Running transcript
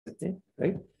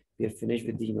right? We are finished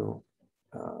with the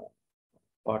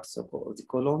parts of the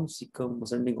colon, cecum,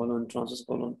 ascending colon, transverse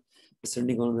colon,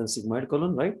 descending colon, and sigmoid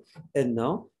colon, right? And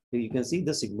now you can see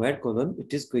the sigmoid colon,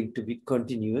 it is going to be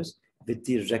continuous with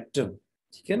the rectum,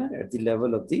 at the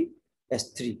level of the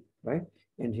S3, right?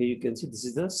 And here you can see this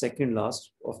is the second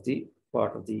last of the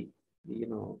part of the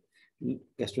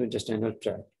gastrointestinal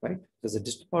tract, right? There's a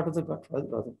distal part of the gut,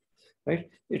 rather, right?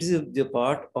 It is the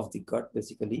part of the gut,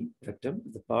 basically, rectum,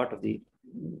 the part of the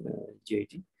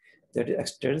GIT that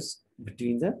extends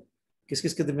between the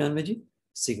किस-किसके दरमियान में जी?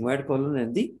 Sigmoid colon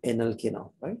and the anal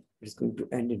canal, right? It is going to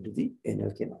end into the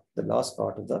anal canal, the last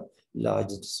part of the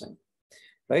large intestine,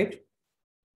 right?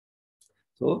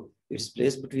 So it's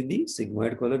placed between the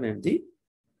sigmoid colon and the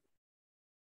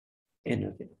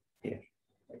anal canal here.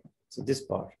 Right? So this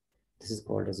part, this is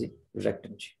called as the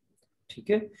rectum.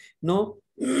 Okay. Now,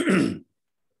 and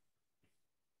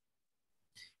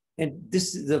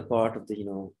this is the part of the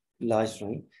large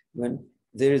line. When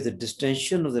there is a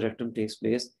distension of the rectum takes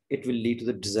place, it will lead to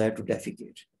the desire to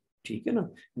defecate. Okay, na?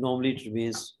 Normally it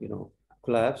remains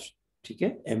collapsed,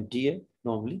 okay, empty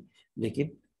normally.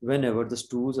 Lekin whenever the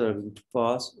stools are going to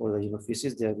pass, or the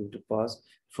feces, they are going to pass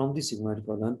from the sigmoid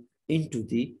colon into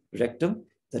the rectum,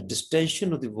 the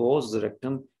distension of the walls of the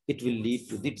rectum, it will lead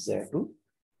to the desire to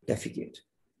defecate,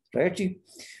 right?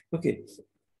 Okay.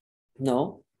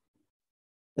 Now,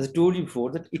 as I told you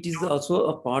before, that it is also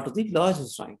a part of the large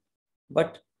intestine.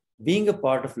 But being a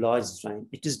part of large intestine,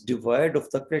 it is devoid of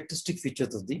the characteristic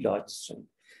features of the large intestine.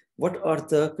 What are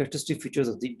the characteristic features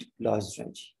of the large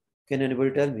intestine? Can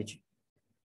anybody tell me?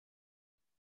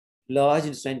 Large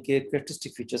intestine के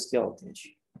characteristic features क्या होते हैं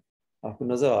जी? आपको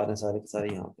नजर आ रहे हैं सारे के सारे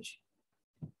यहाँ पे जी.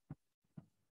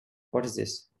 What is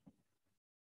this?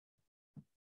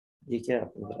 ये क्या है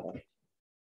आपको नजर आ रहा है?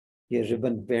 ये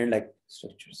ribbon band like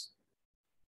structures.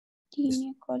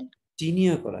 Tinea coli.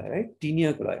 Tinea coli, right?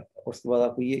 Tinea coli. और उसके बाद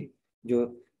आपको ये जो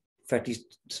fatty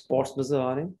spots नजर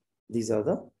आ रहे हैं, these are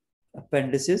the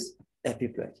appendices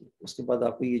epiplaty. उसके बाद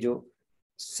आपको ये जो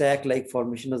sac like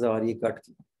formation नजर आ रही है gut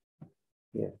की,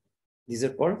 yeah, these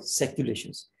are called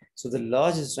saculations. So the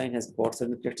large intestine has got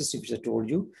certain characteristics which I told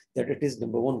you, that it is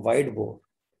number one, wide bore.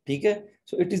 Okay,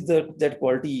 so it is that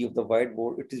quality of the wide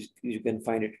bore. It is, you can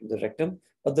find it in the rectum.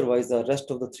 Otherwise, the rest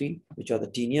of the three, which are the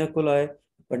tinea coli,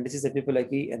 appendices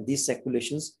epiplaty, and these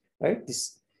saculations, right?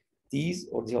 These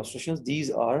or the obstructions,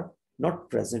 these are not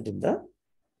present in the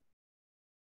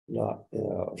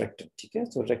rectum. Okay,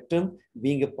 so rectum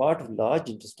being a part of large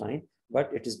intestine,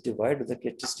 but it is divided with the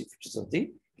characteristic features of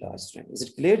the large intestine. Is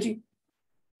it clear, Ji?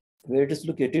 Where it is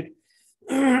located?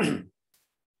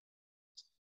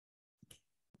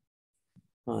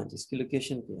 हाँ, जिसकी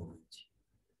location क्या है?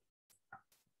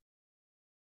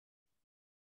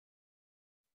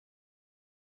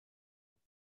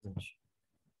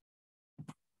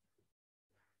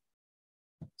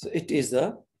 So it is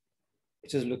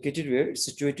located where? It's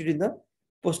situated in the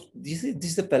this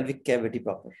is the pelvic cavity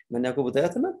proper. मैंने आपको बताया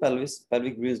था ना,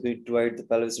 pelvic brain is going to divide the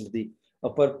pelvis into the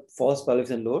upper false pelvis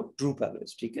and lower true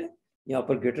pelvis. ठीक है? यहाँ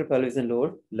upper greater pelvis and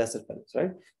lower lesser pelvis,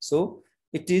 right? So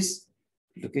it is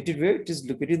located where? It is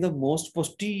located in the most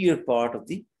posterior part of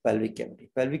the pelvic cavity.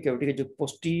 Pelvic cavity का जो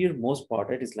posterior most part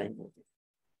है, it is lying over there.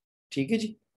 ठीक है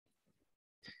जी?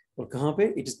 और कहाँ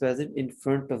पे? It is present in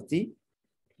front of the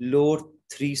lower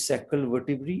three sacral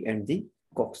vertebrae and the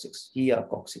coccyx. Here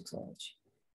coccyx,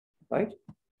 right?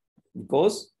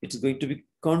 Because it is going to be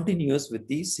continuous with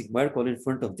the sigmoid colon in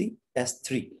front of the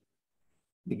S3,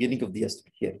 beginning of the S3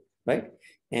 here, right?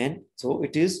 And so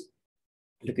it is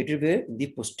located where? In the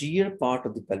posterior part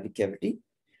of the pelvic cavity,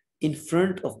 in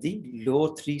front of the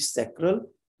lower three sacral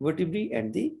vertebrae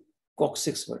and the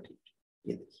coccyx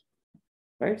vertebrae,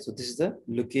 right? So this is the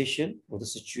location or the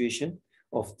situation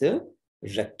of the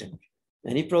rectum.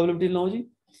 Any problem till now, Ji?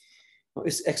 Now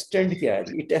its extent kya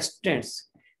hai? It extends.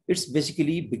 It's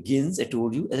basically begins, I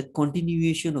told you, as a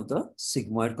continuation of the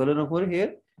sigmoid colon over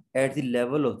here at the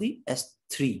level of the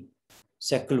S3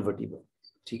 sacral vertebra.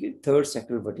 Okay? Third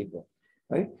sacral vertebra,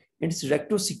 right? And its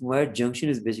rectosigmoid junction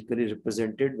is basically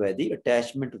represented by the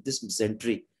attachment of this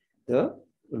mesentery. The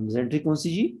mesentery कौन सी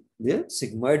जी? The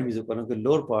sigmoid mesocolon के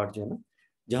lower part जो है ना,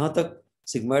 जहां तक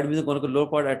sigmoid mesocolon का lower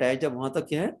part attached है, वहां तक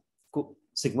क्या है?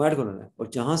 Sigmoid colon है, और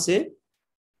जहां से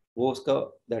वो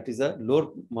उसका that is the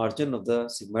lower margin of the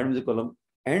sigmoid mesocolon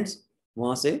ends,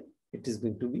 वहां से it is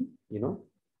going to be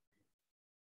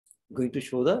going to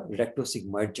show the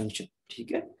rectosigmoid junction.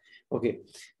 ठीक है? Okay.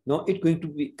 Now it going to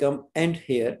become end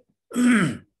here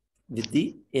with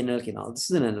the anal canal. This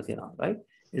is an anal canal, right?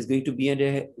 It's going to be in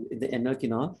the anal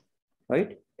canal,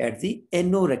 right? At the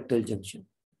anorectal junction.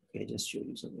 Okay, just show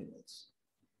you something else.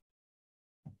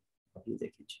 ये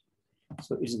देखिए,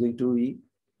 so it's going to be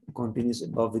continuous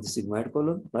above with the sigmoid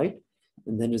column, right?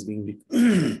 And then it's going to be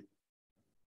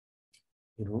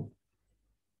you know,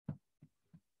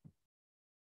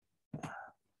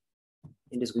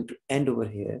 and it's going to end over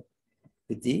here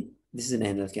with the, this is an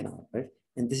anal canal, right?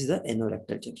 And this is the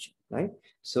anorectal junction, right?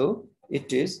 So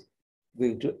it is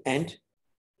going to end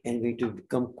and going to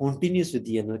become continuous with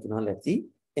the anal canal at the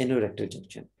anorectal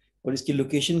junction. और इसकी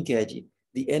location क्या है जी?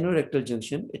 The anorectal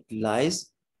junction, it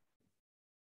lies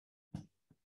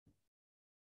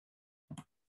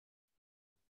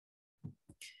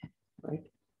right.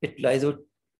 It lies out.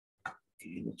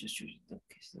 Okay, let's just use the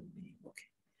case. Okay,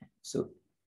 so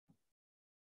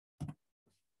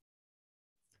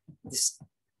this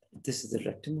is the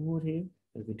rectum over here.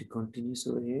 We're going to continue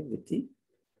over here with the,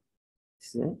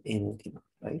 this is the anal canal,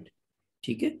 right?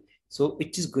 Okay, so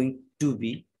it is going to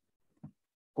be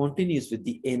continuous with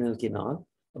the anal canal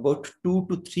about 2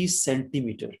 to 3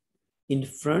 centimeter in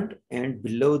front and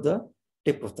below the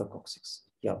tip of the coccyx.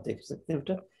 ये आप देख सकते हैं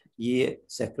बेटा, ये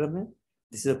sacrum है,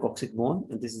 this is a coccyx bone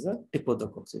and this is the tip of the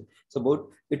coccyx. So about,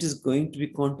 it is going to be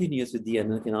continuous with the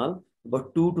anal canal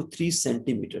about 2 to 3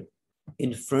 centimeter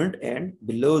in front and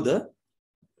below the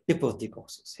tip of the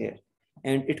coccyx here,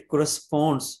 and it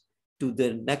corresponds to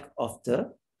the neck of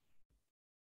the,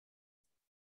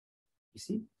 you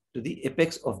see, to the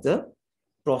apex of the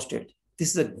prostate.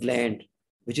 This is a gland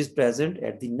which is present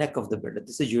at the neck of the bladder.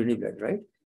 This is urinary bladder, right?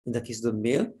 In the case of the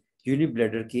male, urinary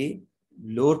bladder के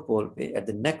lower pole पे, at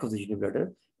the neck of the urinary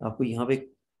bladder, आपको यहाँ पे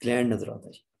gland नजर आता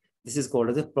है. This is called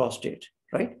as the prostate,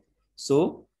 right?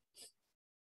 So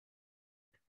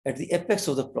at the apex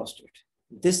of the prostate,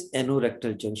 this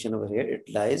anorectal junction over here, it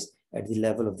lies at the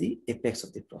level of the apex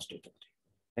of the prostate,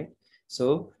 right?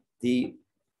 So the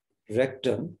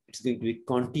rectum, it's going to be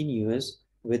continuous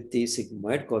with the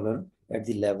sigmoid column at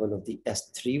the level of the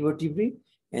S3 vertebrae,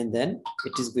 and then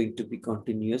it is going to be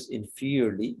continuous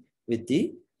inferiorly with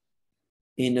the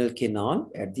anal canal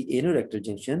at the anorectal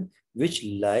junction, which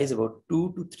lies about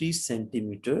 2 to 3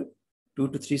 centimeter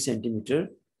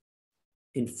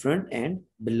in front and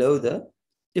below the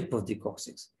tip of the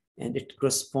coccyx, and it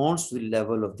corresponds to the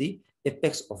level of the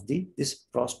apex of the this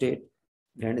prostate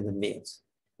gland in the males.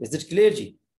 Is it clear,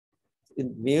 Ji?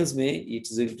 In males, it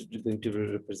is going to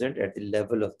represent at the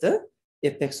level of the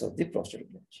apex of the prostate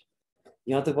gland.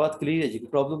 यहाँ तक बात clear है जी,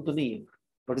 problem तो नहीं है.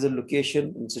 What is the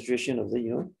location and situation of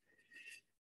the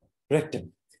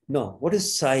rectum? Now, what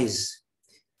is size?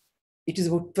 It is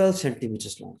about 12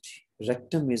 centimeters long.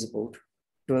 Rectum is about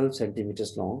 12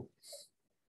 centimeters long.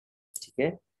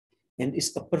 Okay, and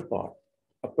its upper part,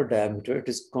 upper diameter, it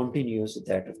is continuous with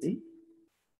that of the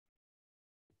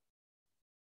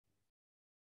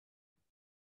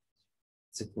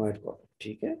sigmoid column.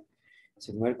 Okay,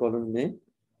 sigmoid column में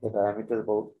the diameter is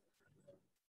about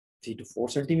 3 to 4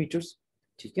 centimeters.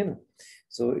 Okay, na?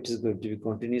 So it is going to be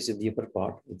continuous in the upper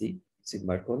part with the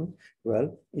sigmoid column.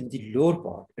 Well, in the lower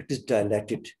part, it is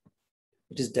dilated.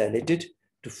 It is dilated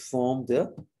to form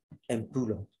the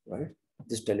ampulla, right?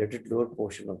 This dilated lower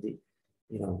portion of the,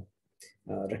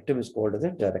 rectum is called as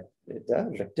the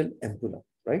rectal ampulla,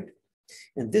 right?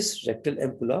 And this rectal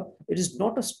ampulla, it is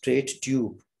not a straight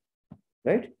tube,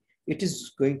 right? It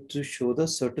is going to show the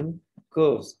certain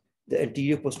curves, the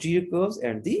anterior posterior curves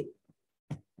and the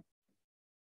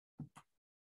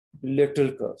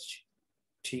lateral curves.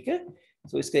 ठीक है?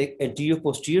 So इसका एक anterior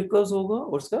posterior curves होगा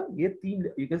और इसका ये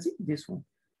तीन, you can see this one,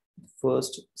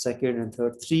 first, second and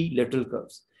third, 3 lateral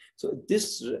curves. So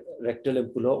this rectal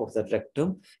ampulla of the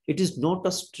rectum, it is not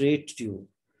a straight tube.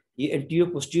 ये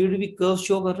anterior posterior भी curves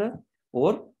show कर रहा है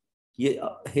और ये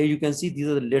here you can see these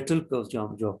are the lateral curves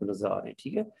जो आपको नजर आ रहे हैं,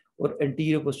 ठीक है? और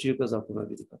anterior posterior curves आपको मैं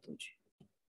भी दिखाता हूँ जी.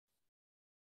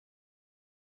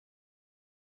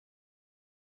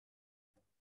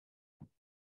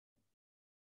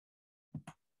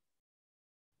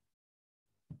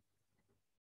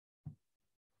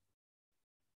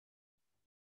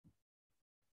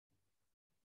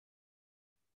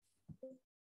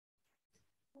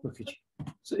 Okay,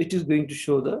 so it is going to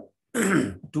show the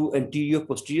 2 anterior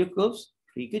posterior curves.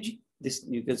 This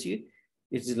you can see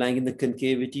it is lying in the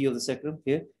concavity of the sacrum.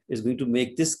 Here is going to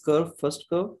make this curve, first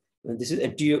curve, and this is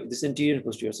anterior, this anterior and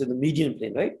posterior. So the median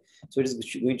plane, right? So it is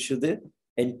going to show the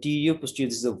anterior posterior.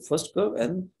 This is the first curve,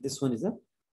 and this one is the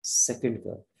second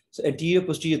curve. So anterior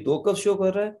posterior 2 curves show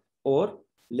कर रहा है, और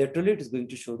laterally it is going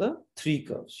to show the 3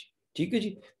 curves. ठीक है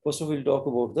जी. First of all, we'll talk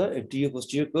about the anterior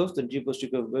posterior curves. The anterior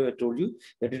posterior curve, I told you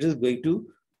that it is going to,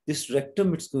 this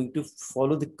rectum, it's going to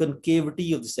follow the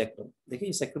concavity of the sacrum.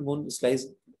 देखिए sacrum bone slice,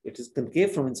 it is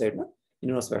concave from inside, na?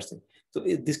 So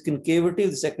this concavity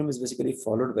of the sacrum is basically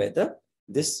followed by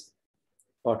this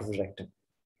part of the rectum,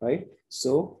 right?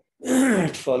 So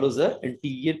it follows the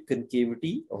anterior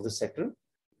concavity of the sacrum,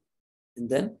 and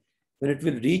then when it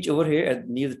will reach over here at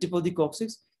near the tip of the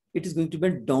coccyx, it is going to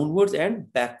bend downwards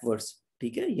and backwards.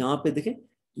 ठीक है, यहाँ पे देखें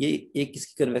ये एक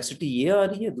इसकी convexity ये आ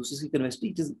रही है, दूसरी इसकी convexity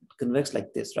it is convex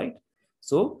like this, right?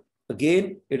 So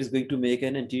again it is going to make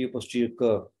an anterior posterior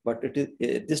curve, but it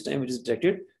is this time it is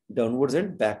directed downwards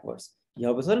and backwards.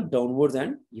 यहाँ पे सर downwards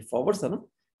and ये forwards था ना,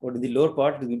 और in the lower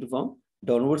part it is going to form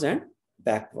downwards and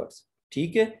backwards.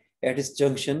 ठीक है, at its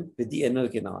junction with the anal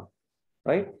canal,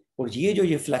 right? और ये जो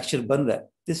ये फ्रैक्चर बन रहा है,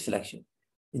 this fracture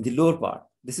in the lower part,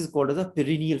 this is called as a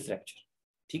perennial fracture.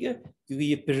 ठीक है, क्योंकि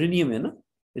ये पेरिनियम है ना,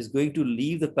 is going to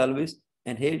leave the pelvis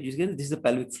and here you can this is the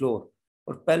pelvic floor.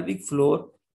 और पेल्विक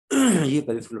फ्लोर ये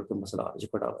pelvic floor का मसला जो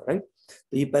पड़ा हुआ है, राइट?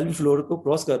 तो ये पेल्विक फ्लोर को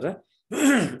क्रॉस कर रहा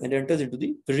है and enters into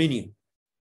the perineum.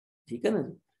 ठीक है ना?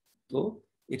 तो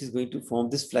it is going to form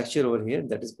this fracture over here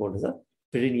that is called as a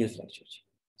perennial fracture.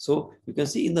 So you can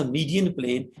see in the median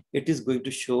plane, it is going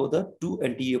to show the two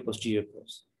anterior posterior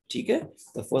curves. Okay?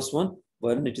 The first one,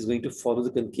 it is going to follow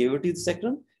the concavity of the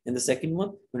sacrum, and the second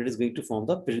one, when it is going to form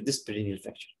this perennial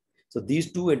fracture. So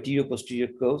these two anterior posterior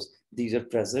curves, these are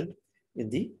present in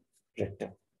the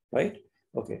rectum, right?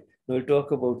 Okay. Now we'll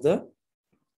talk about the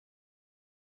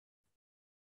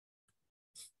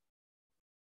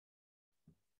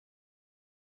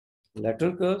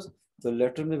lateral curves. The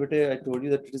lateral, I told you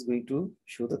that it is going to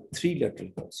show the three lateral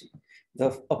curves. The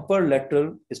upper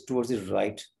lateral is towards the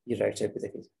right, the right side,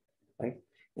 right?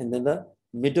 And then the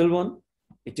middle one,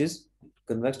 it is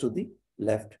convex to the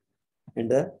left, and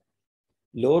the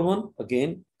lower one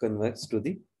again convex to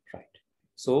the right.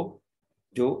 So,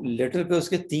 जो lateral curves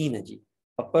के तीन है जी,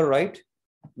 upper right,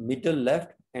 middle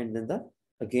left, and then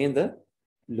again the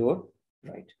lower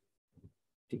right.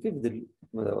 ठीक है, the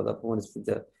one is with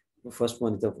the first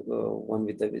one is the one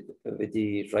with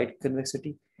the right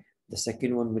convexity, the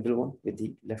second one, middle one, with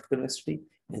the left convexity,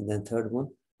 and then third one,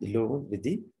 the lower one, with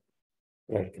the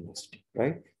right convexity,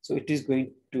 right? So it is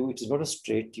going to, it is not a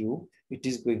straight tube, it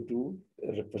is going to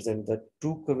represent the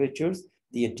two curvatures,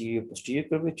 the anterior posterior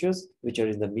curvatures, which are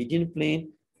in the median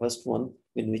plane. First one,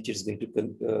 in which it is going to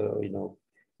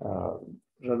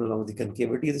run along the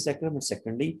concavity of the sacrum, and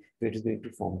secondly, where it is going to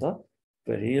form the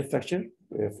perennial fracture,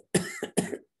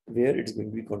 where it is going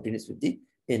to be continuous with the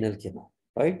anal canal,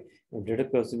 right? And lateral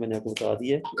curves मैंने आपको बता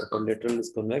दिया है, upper lateral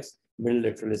is convex, middle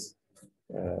lateral is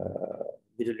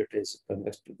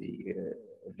convex to the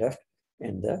left,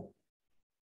 and the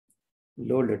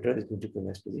lower lateral is going to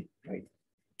convex to the right.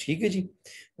 ठीक है जी?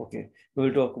 Okay. We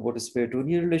will talk about the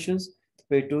peritoneal relations. The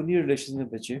peritoneal relations में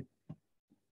बच्चे,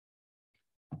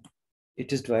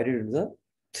 it is divided into the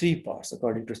three parts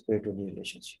according to peritoneal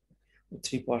relations.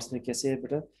 Three parts में कैसे है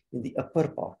बेटा? In the upper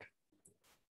part,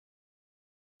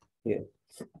 here,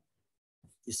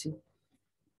 you see,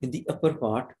 in the upper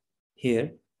part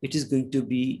here, it is going to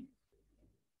be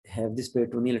have this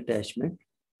peritoneal attachment.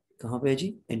 कहाँ पे है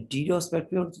जी? Anterior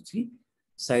aspect पे और उसकी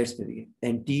sides पे भी है.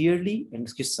 Anteriorly and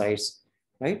उसकी sides,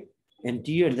 right?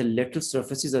 Anterior and the lateral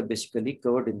surfaces are basically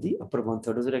covered in the upper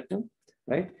 1/3 of the rectum,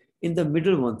 right? In the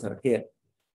middle 1/3 here,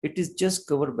 it is just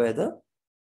covered by the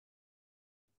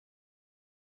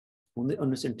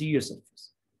on its anterior surface.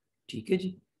 ठीक है जी?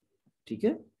 ठीक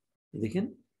है? देखें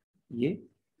ये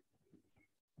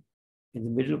in the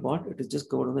middle part, it is just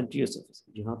covered on the anterior surface.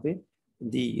 यहाँ पे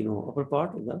the upper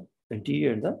part in the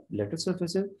anterior and the lateral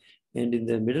surfaces, and in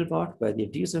the middle part by the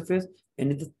anterior surface,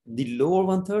 and in the lower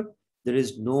 1/3 there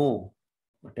is no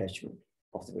attachment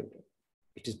of the vertebra.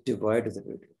 It is divided of the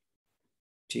vertebra.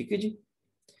 ठीक है जी?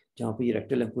 जहाँ पे ये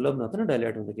rectal ampulla बनाता है ना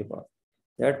dilate होने के बाद,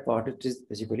 that part it is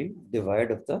basically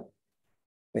divided of the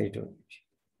peritoneum,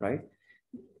 right?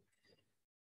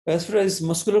 As far as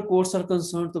muscular courts are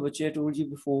concerned, तो बच्चे I told you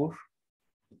before,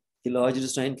 large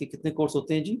intestine के कितने कोर्स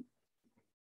होते हैं जी?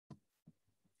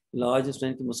 Large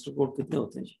intestine के muscular court कितने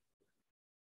होते हैं जी?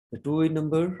 The two in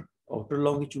number, outer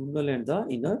longitudinal and the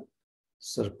inner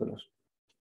circular,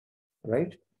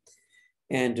 right?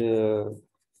 And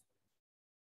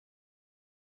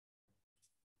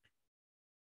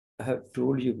I have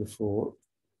told you before,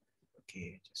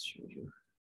 okay, just show you.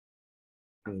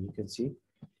 And you can see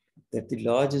that the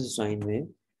large intestine में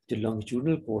the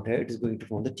longitudinal cord है, it is going to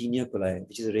form the tinea coli,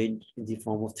 which is arranged in the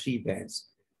form of three bands,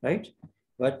 right?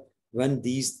 But when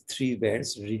these three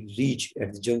bands reach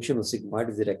at the junction of sigmoid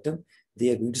of the rectum, they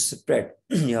are going to spread.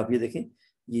 यहाँ पे देखें,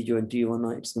 ये जो anterior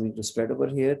one, it's going to spread over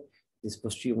here. This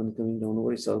posterior one coming down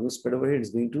over, it's also spread over here.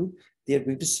 It's going to, they are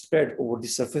going to spread over the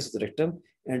surface of the rectum,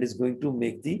 and is going to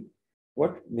make the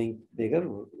make bigger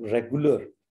regular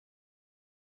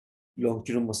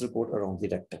longitudinal muscle cord around the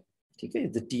rectum. Okay,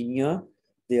 the tinea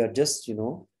they are just,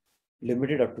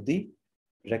 limited up to the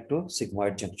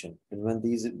rectosigmoid junction. And when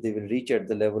they will reach at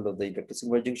the level of the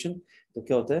rectosigmoid junction, so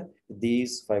kya hota hai?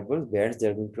 These fiber bands, they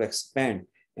are going to expand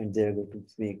and they are going to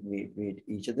meet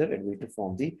each other and going to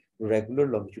form the regular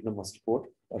longitudinal muscle cord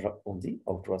on the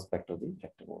outer aspect of the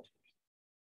rectum wall.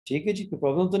 ठीक है जी, कोई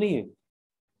problem तो नहीं है?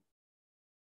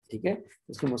 ठीक है,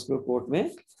 इसको muscular coat में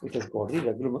it has got the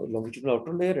regular longitudinal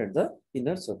outer layer and the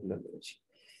inner circular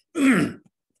layer.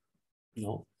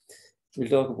 Now we'll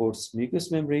talk about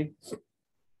mucous membrane.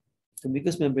 The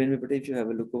mucous membrane, but if you have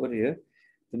a look over here,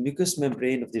 the mucous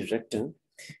membrane of the rectum,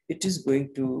 it is going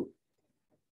to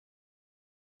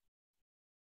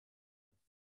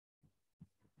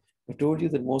I told you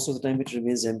that most of the time it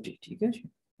remains empty. ठीक है?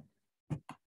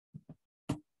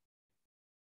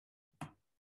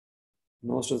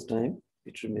 Most of the time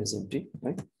it remains empty,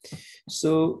 right?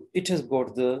 So it has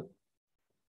got the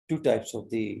two types of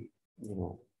the,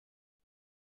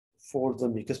 for the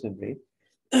mucous membrane,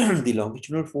 the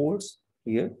longitudinal folds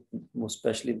here, most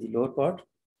especially in the lower part,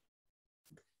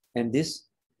 and this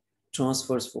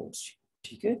transverse folds.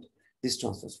 Okay, this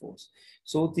transverse folds.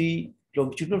 So the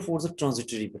longitudinal folds are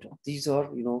transitory, but these are,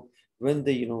 when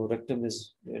the rectum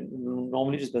is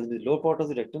normally it is present in the lower part of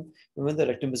the rectum, and when the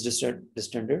rectum is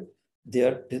distended, they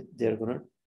are going to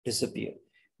disappear.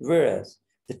 Whereas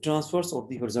the transverse or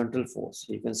the horizontal folds,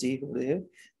 you can see over here,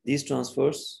 these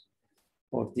transverse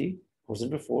or the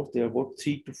horizontal folds, they are about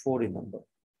 3 to 4 in number.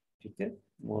 Okay,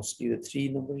 mostly the 3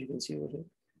 numbers you can see over here,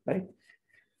 right?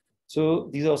 So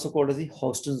these are also called as the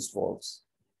Houston's folds,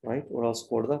 right? Or also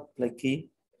called the plicae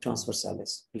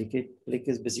transversalis. Plicae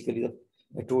is basically the,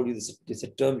 I told you this is a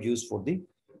term used for the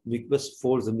mucous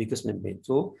folds, the mucous membrane.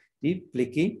 So the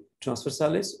plicae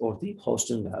transversalis or the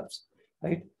Houston valves,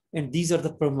 right? And these are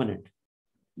the permanent.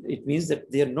 It means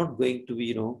that they are not going to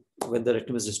be, when the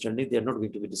rectum is distended, they are not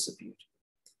going to be disappeared.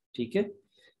 Okay?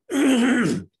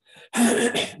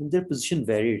 Their position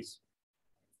varies.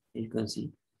 You can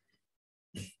see.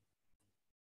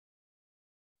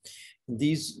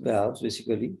 These valves,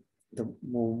 basically, the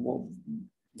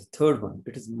third one,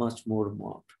 it is much more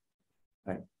marked,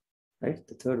 right? Right?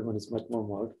 The third one is much more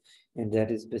marked, and that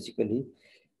is basically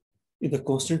in the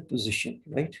constant position,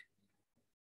 right?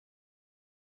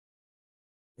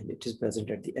 And it is present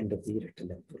at the end of the rectal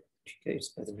ampulla. Okay, it's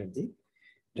present at the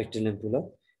rectal ampulla,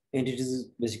 and it is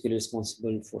basically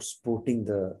responsible for supporting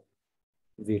the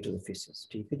weight of the feces.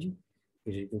 Okay,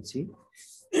 here you can see.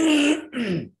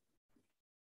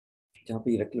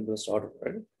 Rectal ampulla start,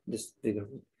 right? This bigger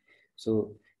one.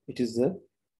 So it is the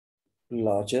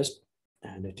largest,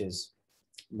 and it is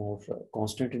more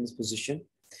constant in its position,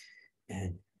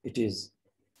 and it is,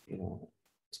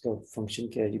 it's called function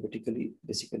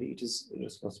basically it is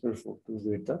responsible for to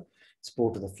weight the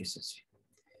support of the feces.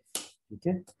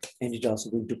 Okay, and it also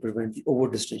going to prevent the over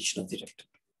distension of the rectum.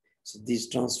 So these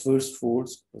transverse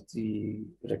folds of the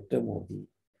rectum or the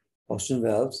Houston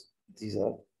valves, these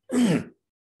are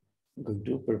going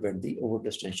to prevent the over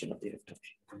distension of the rectum.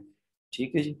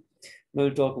 Okay, now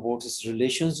we'll talk about its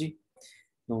relations.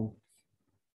 Now,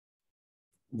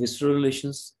 visceral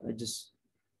relations, I just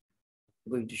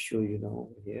going to show you now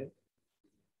over here.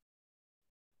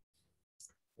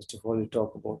 First of all, we'll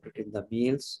talk about it in the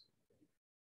males.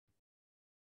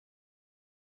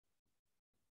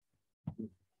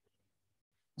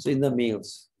 So in the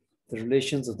males, the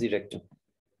relations of the rectum.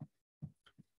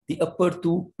 The upper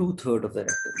two-thirds of the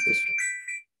rectum, this one.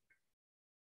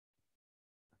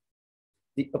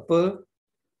 The upper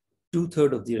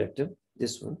two-thirds of the rectum,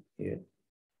 this one here,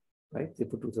 right? The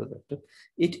upper two-thirds of the rectum.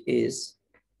 It is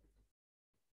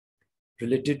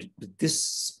related to this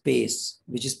space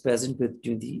which is present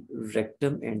between the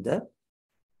rectum and the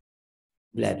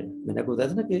bladder. When I go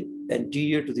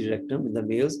anterior to the rectum in the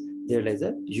males, there lies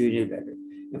a urinary bladder.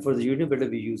 And for the urinary bladder,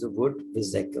 we use the word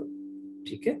vesicle.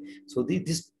 Okay? So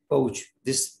this pouch,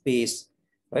 this space,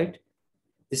 right?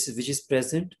 This is which is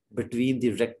present between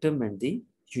the rectum and the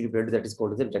urinary bladder, that is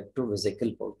called the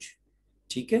rectovesical pouch.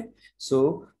 Okay?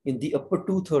 So in the upper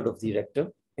two-thirds of the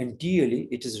rectum, anteriorly,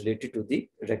 it is related to the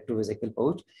rectovesical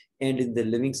pouch, and in the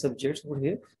living subjects over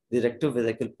here, the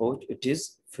rectovesical pouch, it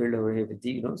is filled over here with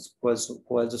the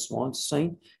coils of small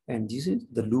intestine, and this is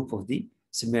the loop of the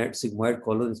sigmoid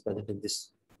colon is present in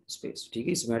this space.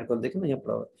 Okay, sigmoid colon,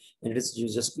 and it is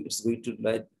it's going to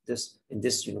lie this in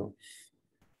this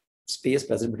space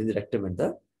present between the rectum and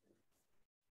the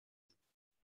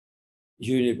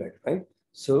urinary bladder, right?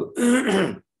 So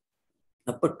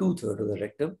upper two-thirds of the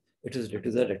rectum, it is related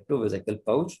to the rectovesical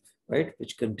pouch, right,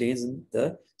 which contains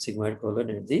the sigmoid colon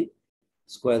and the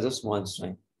squares of small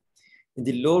intestine. In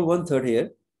the lower one-third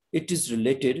here, it is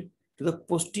related to the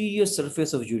posterior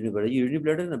surface of urinary bladder. Urinary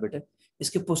bladder ना बेटा,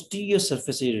 इसके posterior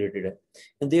surface से related है.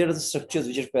 And there are the structures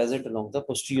which are present along the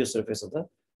posterior surface of the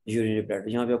urinary bladder.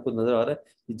 यहाँ पे आपको नजर आ रहा है.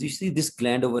 You see this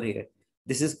gland over here.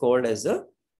 This is called as the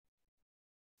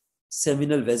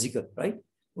seminal vesicle, right?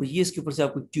 और ये इसके ऊपर से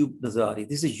आपको ट्यूब नजर आ रही है.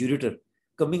 This is ureter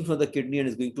coming from the kidney and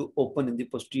is going to open in the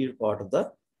posterior part of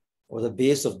the or the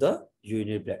base of the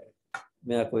urinary bladder.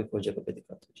 मैं आपको एक और जगह पे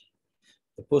दिखाता हूँ.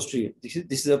 The posterior.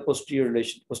 This is a posterior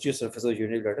relation, posterior surface of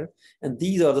urinary bladder, and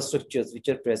these are the structures which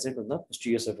are present on the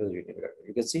posterior surface of urinary bladder.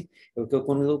 You can see.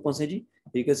 कौन से जी?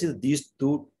 You can see these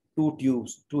two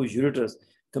tubes, two ureters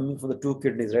coming from the two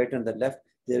kidneys, right and the left.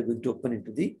 They are going to open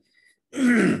into the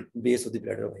base of the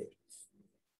bladder over here.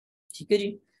 ठीक है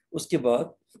जी. उसके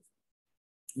बाद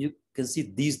you can see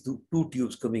these two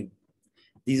tubes coming.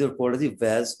 These are called as the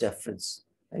vas deferens,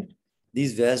 right?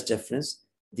 These vas deferens,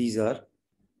 these are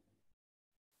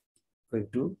going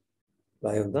to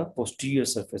lie on the posterior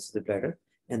surface of the bladder,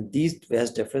 and these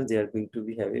vas deferens, they are going to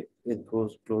be having in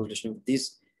close relation with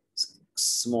these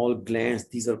small glands.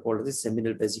 These are called the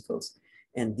seminal vesicles,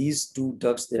 and these two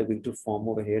ducts, they are going to form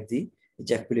over here the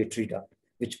ejaculatory duct,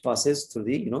 which passes through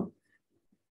the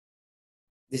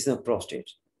this is a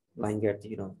prostate lying at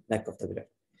the neck of the bladder,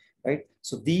 right?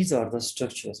 So these are the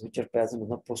structures which are present on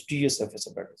the posterior surface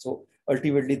of bladder. So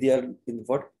ultimately they are in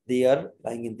what? They are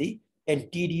lying in the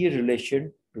anterior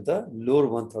relation to the lower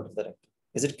one third of the rectum.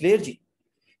 Is it clear, Ji?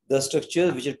 The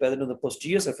structures which are present on the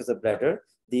posterior surface of bladder,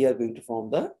 they are going to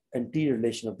form the anterior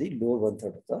relation of the lower one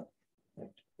third of the rectum.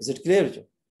 Is it clear, Ji?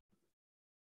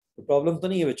 The problem to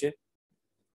nahi hai bache?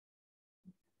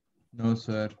 No,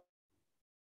 sir.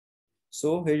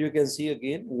 So here you can see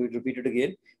again, we will repeat it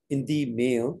again. In the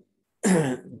male,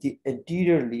 the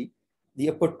anteriorly, the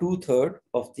upper 2/3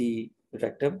 of the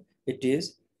rectum, it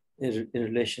is in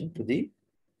relation to the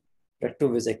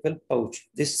rectovesical pouch.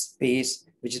 This space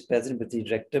which is present between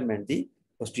the rectum and the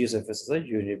posterior surface of the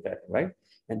urinary bladder, right?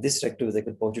 And this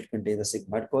rectovesical pouch, it contains the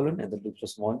sigmoid colon and the loops of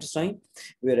small intestine,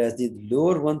 whereas the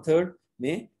lower 1/3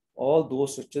 may all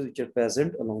those structures which are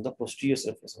present along the posterior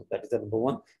surface. So that is the number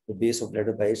one, the base of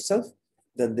bladder by itself,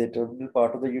 then the terminal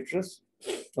part of the uterus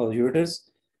or ureters,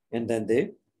 and then the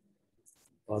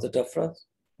vas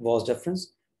deferens,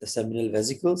 the seminal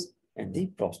vesicles, and the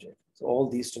prostate. So all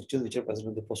these structures which are present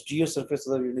on the posterior surface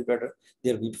of the urinary bladder,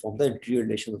 they are going to form the anterior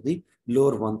relation of the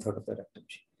lower 1/3 of the rectum.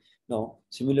 Now,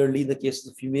 similarly, in the case of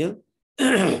the female,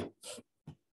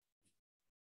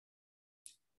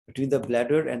 between the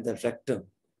bladder and the rectum,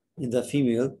 in the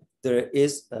female, there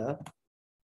is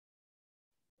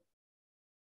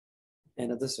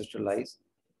another structure lies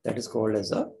that is called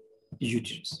as a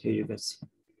uterus. Here you can see,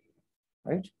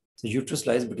 right? So uterus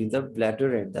lies between the bladder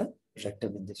and the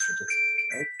rectum in this figure,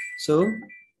 right? So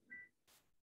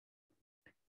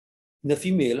in the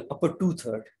female, upper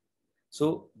 2/3. So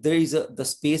there is the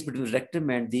space between the rectum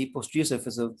and the posterior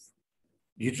surface of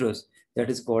uterus that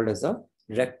is called as a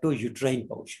rectouterine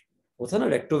pouch. Was a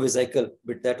rectovesical,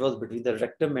 but that was between the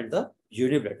rectum and the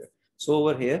urinary bladder. So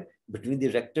over here, between the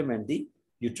rectum and the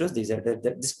uterus,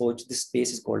 this pouch, this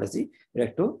space is called as the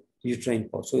rectouterine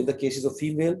pouch. So in the cases of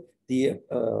female, the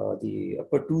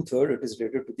upper 2/3, it is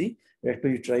related to the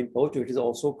rectouterine pouch. It is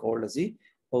also called as the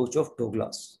pouch of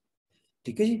Douglas.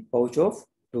 Okay, pouch of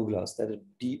Douglas, that is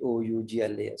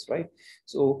Douglas, right?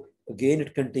 So again,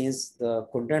 it contains the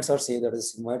contents are say that is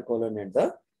sigmoid colon and the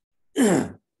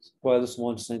coil of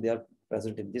small intestine, they are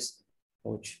present in this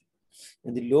pouch.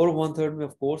 And the lower 1/3,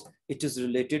 of course, it is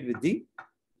related with the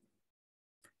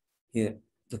here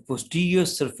the posterior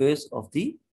surface of the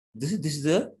this is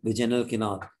the vaginal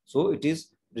canal. So it is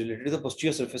related to the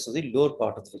posterior surface of the lower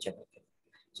part of the vaginal canal.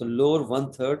 So lower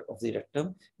 1/3 of the rectum,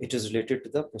 it is related to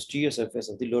the posterior surface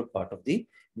of the lower part of the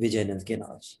vaginal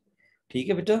canal. ठीक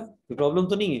है बेटा, कोई problem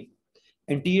तो नहीं है?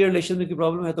 Anterior relation में कोई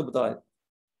problem है तो बताओ,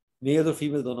 मेल और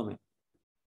फीमेल दोनों में.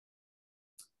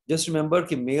 Just remember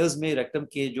कि males में rectum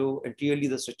के जो anteriorly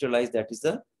the structure lies, that is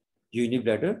the urinary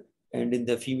bladder, and in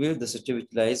the female the structure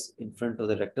which lies in front of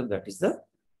the rectum, that is the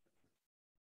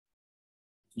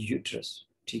uterus.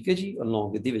 ठीक है जी,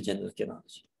 along with the vaginal canal.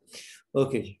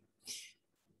 Okay.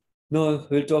 Now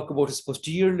we'll talk about his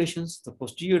posterior relations. The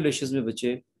posterior relations में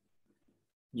बच्चे,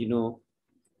 you know,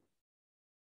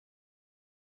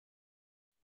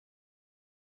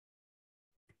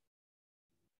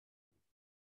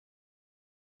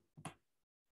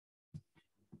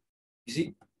 you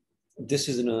see, this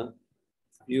is in a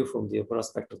view from the upper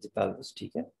aspect of the pelvis.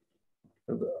 ठीक है?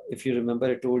 If you remember,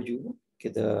 I told you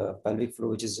that the pelvic floor,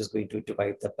 which is just going to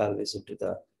divide the pelvis into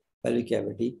the pelvic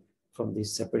cavity from the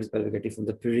separate pelvic cavity from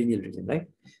the perineal region, right?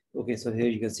 Okay, so here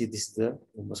you can see this is the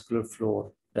muscular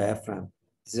floor diaphragm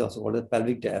This is also called the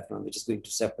pelvic diaphragm, which is going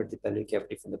to separate the pelvic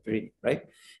cavity from the perineum, right?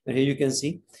 And here you can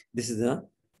see this is the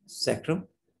sacrum,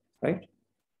 right?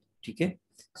 Okay.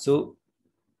 So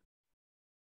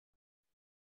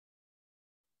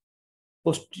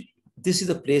this is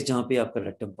the place जहाँ पे आपका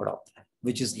rectum पड़ा होता है,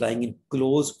 which is lying in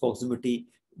close proximity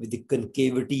with the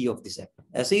concavity of the sacrum.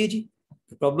 ऐसे ही जी,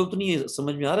 problem तो नहीं है,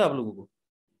 समझ में आ रहा है आप लोगों को?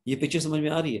 ये पिक्चर समझ में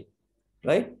आ रही है,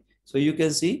 right? So you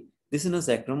can see this is a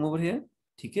sacrum over here,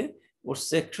 ठीक है? और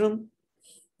sacrum,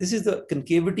 this is the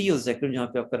concavity of sacrum जहां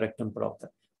पे आपका रेक्टम पड़ा होता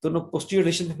है. तो ना पोस्टीरियर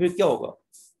रिलेशन में फिर क्या होगा?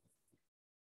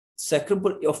 सैक्रम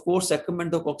पर of course sacrum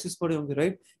and the coccyx पड़े होंगे,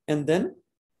 right? And then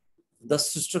the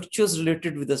structures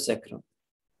related with the sacrum,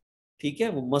 ठीक है?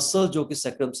 वो मसल जो कि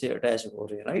सैक्रम से अटैच हो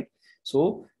रहे हैं, right?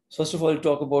 So first of all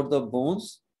talk about the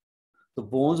bones. तो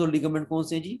बोन्स और लिगामेंट कौन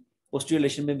से हैं जी? पोस्टीरियर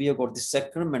रिलेशन में भी है got the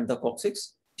sacrum and the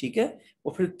coccyx, ठीक है?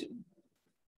 और फिर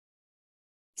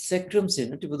sacrum से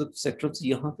ना, टिप ऑफ द sacrum से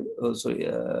यहाँ पे sorry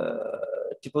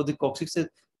tip of the coccyx से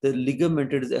द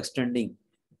लिगामेंट इज एक्सटेंडिंग,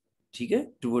 ठीक है,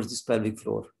 टुवर्ड्स दिस pelvic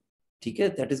floor, ठीक है?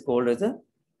 That is called as a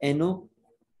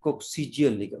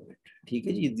एनोकोक्सिजियल ligament, ठीक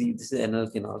है जी? दिस एनल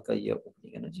कैनाल का ये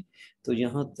ओपनिंग है ना जी. तो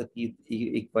यहाँ तक ये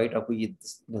एक वाइट आपको ये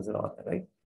नजर आ रहा है, right?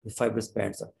 the fibrous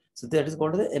bands are, so that is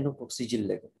called the enococcygeal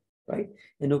ligament, right?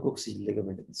 Enococcygeal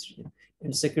ligament in this region.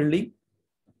 And secondly,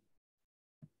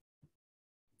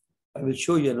 I will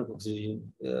show you enococcygeal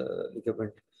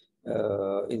ligament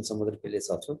in some other place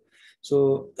also.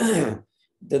 So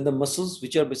then the muscles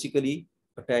which are basically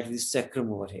attached to the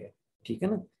sacrum over here, ठीक है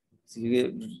ना?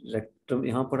 Rectum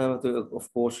यहाँ पड़ा हुआ, तो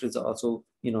of course is also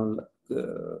you know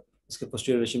इसके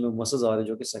posterior region में muscles आ रहे हैं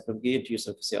जो कि सैक्रम की एंटीरियर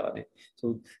सरफेस से आ रहे हैं.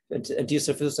 सो एंटीरियर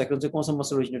सरफेस ऑफ सैक्रम से कौन सा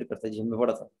मसल ओरिजिनेट करता है जी? हमने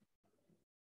पढ़ा था,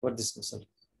 what this muscle,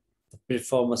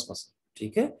 piriformis muscle,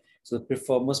 ठीक है? So the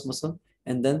piriformis muscle,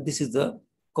 and then this is the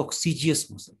coccygeus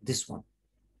muscle, this one,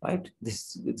 right?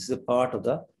 This is a part of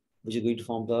the, which is going to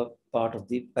form the part of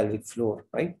the pelvic floor,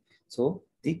 right? So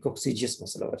the coccygeus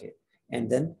muscle over here, and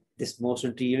then this most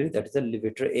anteriorly, that is the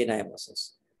levator ani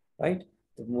muscles, right?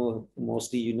 The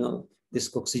mostly you know this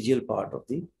coccygeal part of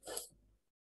the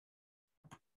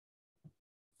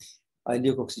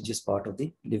iliococcygeus part of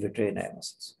the levator ani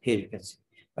muscles. Here you can see,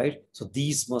 right? So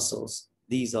these muscles,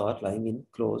 these are lying in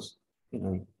close, you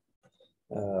know,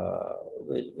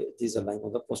 these are lying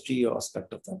on the posterior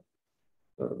aspect of the,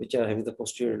 which are having the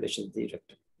posterior relation with the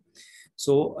rectum.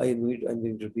 So I'm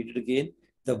going to repeat it again.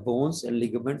 The bones and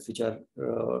ligaments which are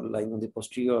lying on the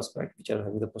posterior aspect, which are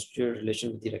having the posterior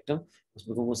relation with the rectum,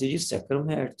 sacrum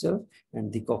itself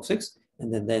and the coccyx,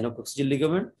 and then the enococcygeal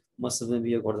ligament muscle. Then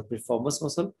we have got the piriformis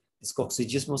muscle, this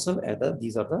coccygeus muscle, and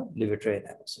these are the levator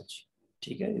ani muscles.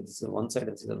 Okay, this is one side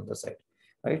and this is another side,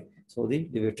 right? So the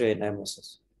levator ani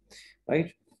muscles,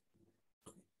 right?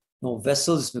 Now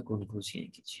vessels इसमें कौन-कौन सी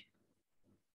आएंगी जी?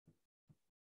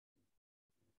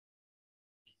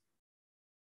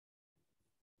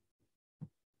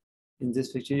 In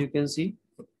this picture, you can see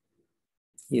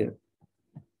here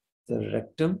the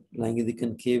rectum lying in the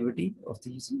concavity of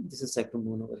the, this is sacrum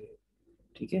bone over here.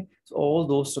 Okay, so all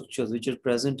those structures which are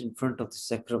present in front of the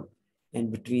sacrum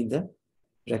and between the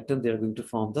rectum, they are going to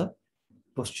form the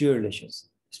posterior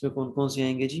relations. इसमें कौन-कौन से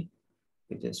आएंगे जी?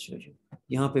 Just show you.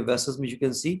 यहाँ पे vessels में you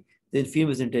can see the inferior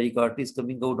mesenteric artery is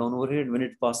coming out down over here, and when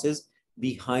it passes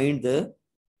behind the,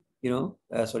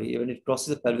 when it crosses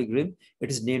the pelvic rim, it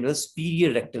is named as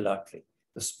superior rectal artery.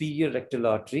 The superior rectal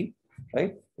artery,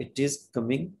 right? It is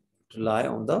coming to lie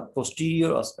on the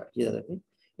posterior aspect.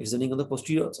 It's running on the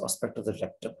posterior aspect of the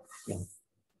rectum. Yeah.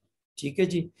 ठीक है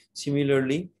जी.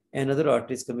 Similarly, another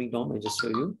artery is coming down. I just show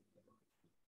you.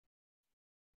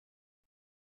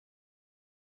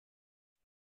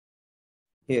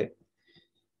 Here.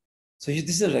 So this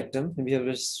is a rectum, and we have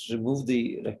just removed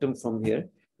the rectum from here,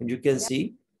 and you can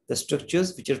see the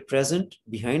structures which are present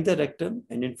behind the rectum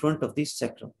and in front of the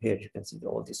sacrum. Here you can see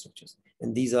all these structures,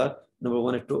 and these are number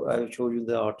one. I showed you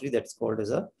the artery that's called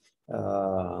as a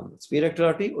superior rectal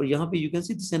artery, or यहाँ पे you can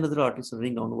see this another artery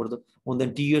running down over on the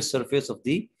anterior surface of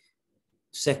the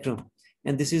sacrum,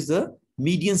 and this is the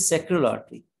median sacral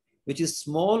artery, which is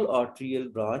small arterial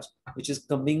branch which is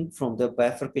coming from the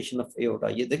bifurcation of aorta.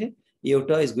 ये देखें,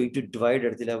 aorta is going to divide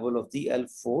at the level of the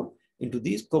L4 into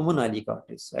these common iliac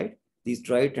arteries, right? These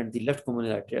right and the left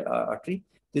common artery.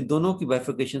 तो दोनों की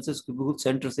bifurcation से उसके बिल्कुल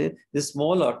center से this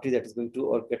small artery that is going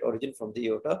to get origin from the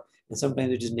aorta, and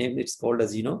sometimes it is named, it's called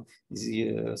as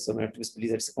some anatomists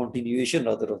believe that's a continuation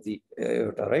rather of the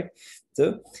aorta, right?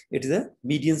 So it is a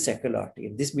median sacral artery,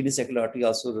 and this median sacral artery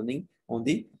also running on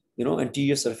the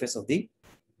anterior surface of the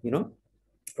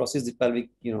crosses the pelvic,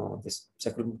 this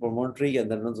sacrum promontory,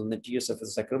 and then runs on the anterior surface of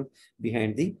the sacrum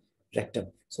behind the rectum.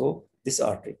 So this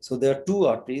artery. So there are two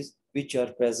arteries which are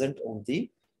present on the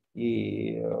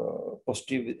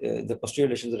posterior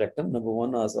relation of the rectum. Number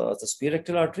one is the superior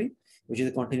rectal artery, which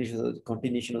is the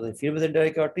continuation of the inferior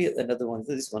mesenteric artery. Another one is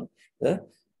this one, that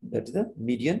is the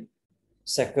median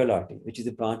sacral artery, which is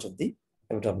the branch of the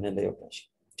abdominal layer of fascia.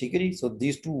 Okay, so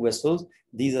these two vessels,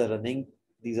 these are having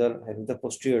the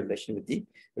posterior relation with the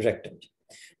rectum.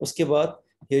 Uske baad,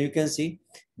 here you can see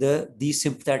the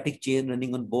sympathetic chain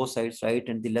running on both sides, right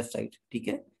and the left side.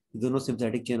 Okay, दोनों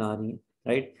sympathetic chain आ रही हैं,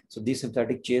 right? So these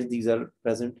sympathetic chains, these are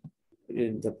present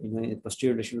in the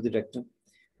posterior relation of the rectum,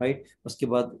 right? Uske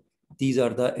baad, these are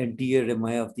the anterior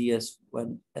rami of the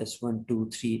S1, S1, 2,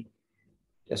 3,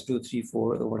 S2, 3,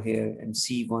 4 over here, and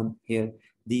C1 here.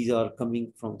 These are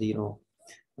coming from the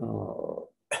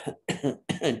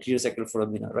anterior sacral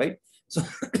foramina, right? So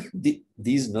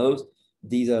these nerves,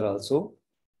 these are also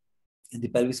in the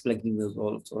pelvis splanchnic nerves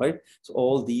also, right? So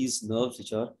all these nerves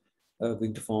which are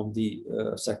going to form the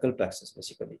sacral plexus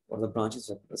basically, or the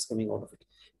branches that's coming out of it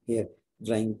here,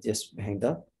 lying just behind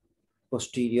the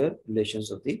posterior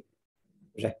relations of the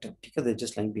rectum. Okay, they're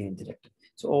just lying behind the rectum.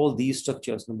 So all these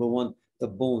structures, number one, the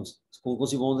bones. कौन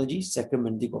सी bones है जी? Sacrum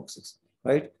and the coccyx,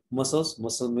 right? Muscles,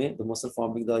 the muscle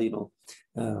forming the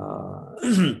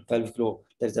pelvic floor.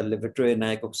 There's the levator,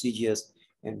 neck, coccygeus,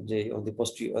 and on the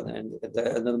posterior, and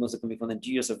another muscle coming from the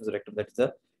anterior surface of the rectum. That is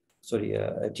the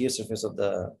anterior surface of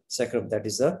the sacrum. That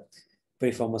is the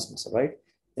piriformis muscle, right?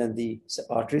 Then the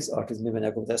arteries में मैंने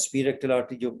आपको बताया superior rectal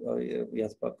artery जो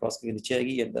यहाँ cross करके नीचे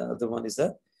आएगी, and the other one is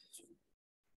the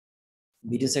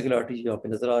median sacral artery यहाँ पे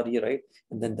नजर आ रही है, right?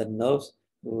 And then the nerves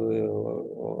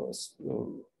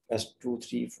S2,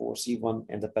 3, 4, C1,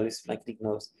 and the pelvis splanchnic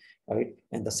nerves, right?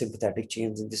 And the sympathetic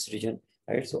chains in this region,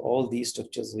 right? So all these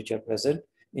structures which are present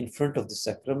in front of the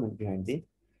sacrum and behind the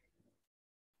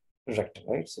rectum,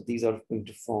 right? So these are going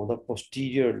to form the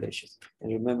posterior relations.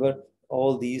 And remember,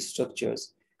 all these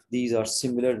structures, these are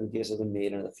similar in the case of the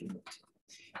male and the female.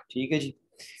 ठीक है जी?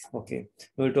 Okay,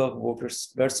 we'll talk about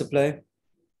blood supply.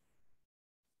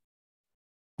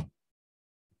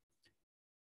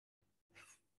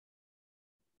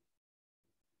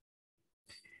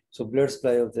 So blood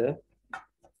supply of the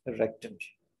rectum.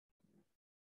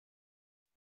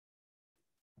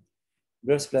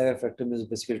 Blood supply of rectum is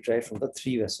basically derived from the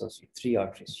three vessels, three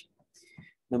arteries.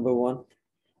 Number one,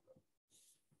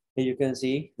 here you can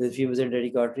see the inferior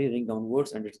mesenteric artery running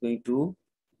downwards, and it's going to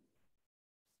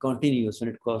continuous when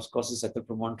it crosses sacral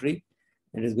promontory,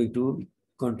 and it's going to be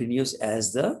continuous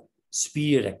as the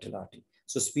superior rectal artery.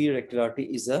 So superior rectal artery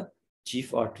is the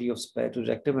chief artery of supply to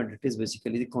rectum, and it is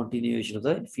basically the continuation of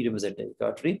the inferior mesenteric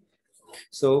artery.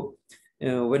 So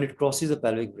when it crosses the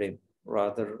pelvic brim,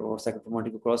 rather, or sacral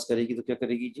promontory को cross करेगी तो क्या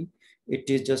करेगी जी? It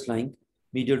is just lying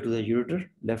medial to the ureter,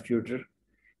 left ureter,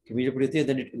 medial put it,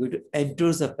 then it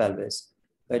enters the pelvis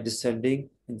by descending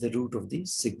in the root of the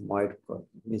sigmoid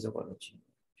mesocolon.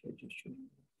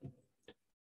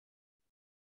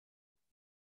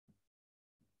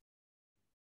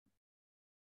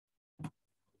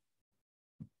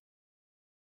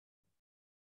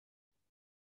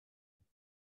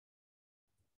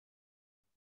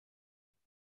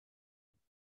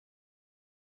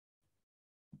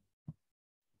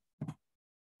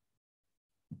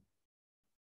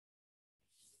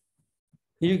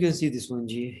 Here you can see this one,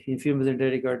 G. Inferior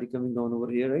mesenteric artery coming down over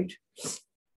here, right?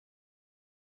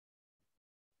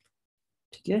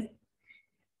 Okay.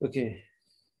 Okay.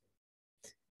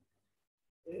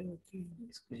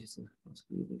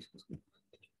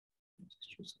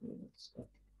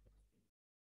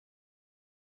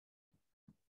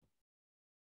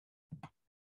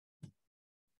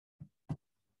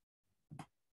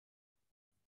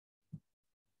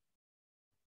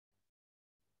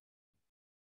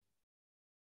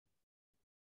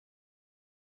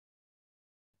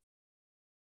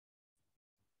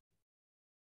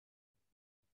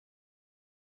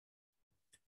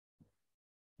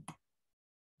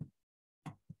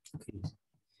 Okay.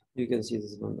 You can see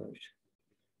this one, right?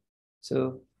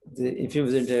 So the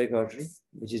inferior mesenteric artery,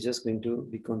 which is just going to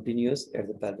be continuous at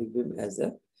the pelvic brim as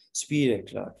the superior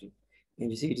rectal artery. And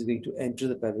you see it is going to enter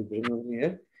the pelvic brim over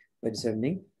here by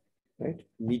descending, right,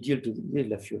 medial to the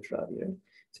left ureter area. Right?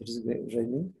 So it is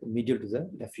running medial to the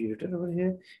left ureter over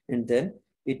here, and then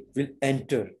it will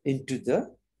enter into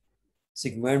the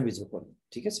sigmoid mesocolon.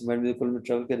 ठीक है, sigmoid mesocolon में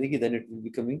travel करेगी, then it will be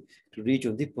coming to reach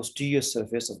on the posterior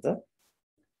surface of the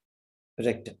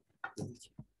rectum.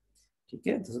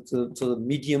 Okay, so the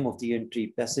medium of the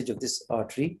entry passage of this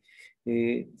artery,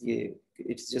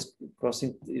 it's just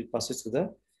crossing, it passes through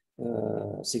the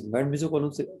sigmoid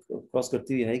mesocolon, cross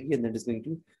करती हुई आएगी, and then it's going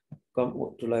to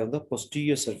come to lie on the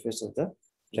posterior surface of the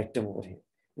rectum over here.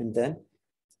 And then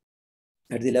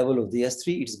at the level of the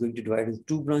S3, it is going to divide into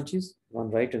two branches, one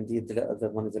right and the other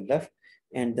one is the left.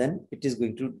 And then it is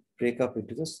going to break up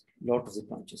into the lot of the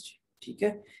branches.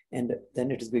 Okay? And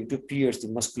then it is going to pierce the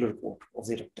muscular coat of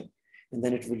the rectum. And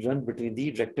then it will run between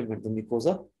the rectum and the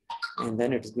mucosa. And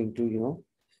then it is going to,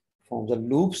 form the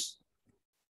loops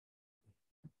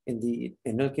in the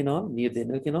anal canal, near the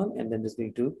anal canal, and then it's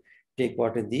going to take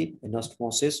part in the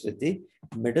anastomosis with the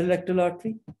middle rectal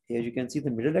artery. Here you can see the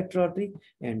middle rectal artery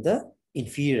and the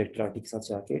inferior rectal artery.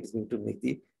 It is going to make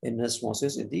the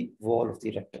anastomosis in the wall of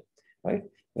the rectum, right?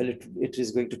 Well, it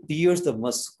is going to pierce the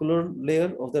muscular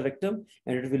layer of the rectum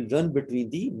and it will run between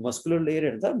the muscular layer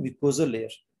and the mucosal layer.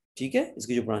 ठीक है,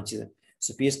 इसकी जो branches हैं.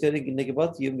 So pierce करने के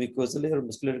बाद ये mucosal layer और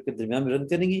muscular के दरमियान में run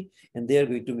करेंगी and they are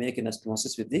going to make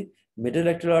anastomosis with the middle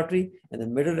rectal artery, and the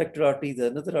middle rectal artery is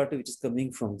another artery which is coming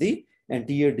from the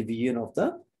anterior division of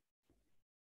the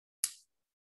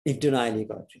internal iliac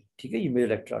artery. ठीक है, ये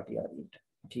middle rectal artery आ रही है.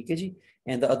 ठीक है जी.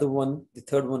 And the other one, the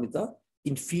third one is the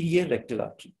inferior rectal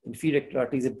artery. Inferior rectal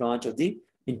artery is a branch of the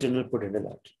internal pudendal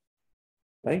artery.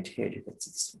 Right here you can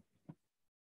see this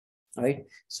one. Right.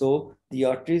 So the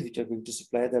arteries which are going to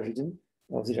supply the region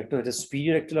of the rectum, the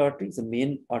superior rectal artery is the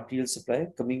main arterial supply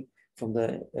coming from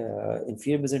the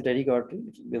inferior mesenteric artery,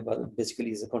 which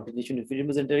basically is a continuation inferior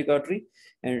mesenteric artery,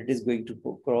 and it is going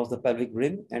to cross the pelvic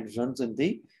rim and runs in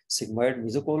the sigmoid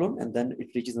mesocolon, and then it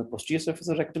reaches the posterior surface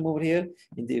of rectum over here.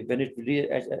 When it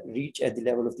reach at the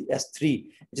level of the S3,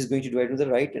 it is going to divide to the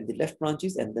right and the left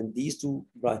branches, and then these two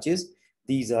branches,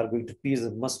 these are going to pierce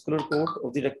the muscular coat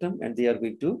of the rectum, and they are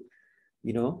going to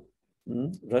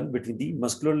run between the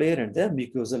muscular layer and the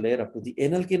mucosal layer up to the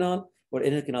anal canal. Or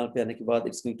anal canal pe aane ke baad,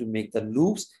 it's going to make the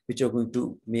loops which are going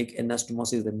to make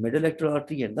anastomosis the middle rectal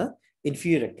artery and the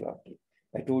inferior rectal artery.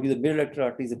 I told you the middle rectal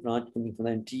artery is a branch coming from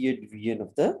the anterior division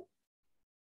of the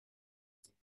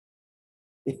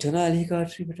internal iliac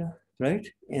artery, right?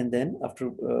 And then after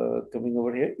coming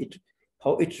over here,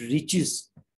 how it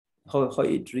reaches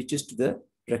to the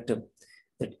rectum.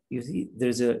 That you see there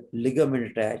is a ligament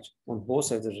attached on both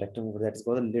sides of the rectum over that is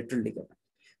called a lateral ligament.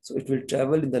 So it will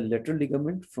travel in the lateral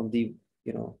ligament from the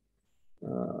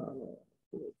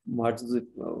margins of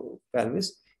the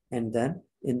pelvis, and then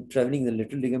in traveling the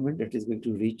lateral ligament, it is going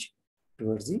to reach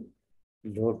towards the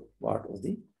lower part of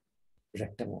the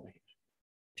rectum over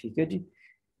here. Okay,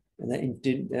 and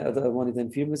the other one is the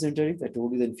inferior mesenteric. I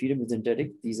told you the inferior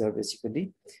mesenteric. These are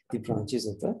basically the branches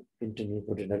of the internal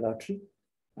pudendal artery,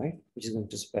 right, which is going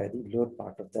to supply the lower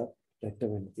part of the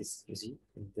rectum and this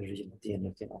in the region of the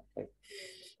anal canal, right?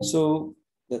 So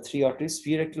the three arteries: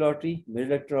 superior rectal artery,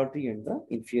 middle rectal artery, and the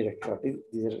inferior rectal artery.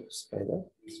 These are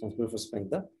responsible for supplying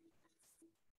the.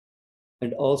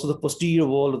 And also the posterior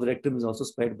wall of the rectum is also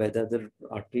supplied by the other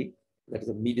artery, that is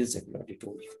the medial sacral artery.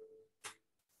 Told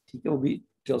you.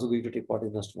 It's also going to take part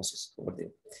in anastomosis over there.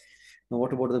 Now,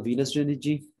 what about the venous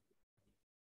drainage?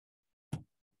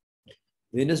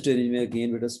 Venous drainage में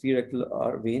again with a superior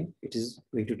rectal vein, it is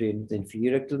going to drain the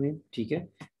inferior rectal vein. ठीक है.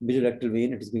 Middle rectal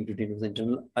vein, it is going to drain the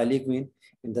internal iliac vein,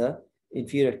 and the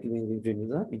inferior rectal vein will drain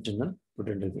the internal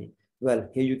pudendal vein. Well,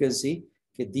 here you can see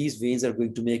that these veins are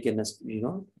going to make an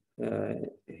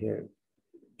here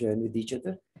join with each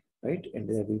other, right? And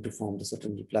they are going to form the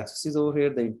certain plexuses over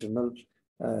here, the internal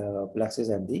plexus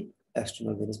and the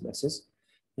external venous plexus.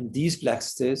 And these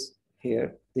plexuses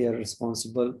here, they are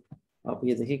responsible. आप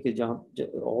ये देखिए कि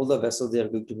जहाँ all the vessels they are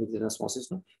going to make the anastomosis,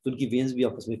 no? तो उनकी veins भी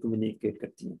आपस में communicate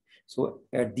करती हैं. So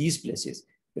at these places,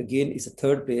 again, is a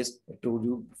third place I told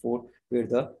you before where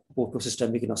the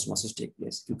portosystemic anastomosis take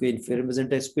place. क्योंकि inferior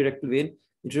mesenteric superior rectal vein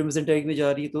inferior mesenteric में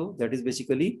जा रही है, तो that is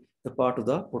basically the part of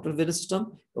the portal venous system.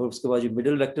 और उसके बाद जो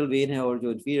middle rectal vein है और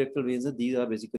जो inferior rectal veins है, these are basically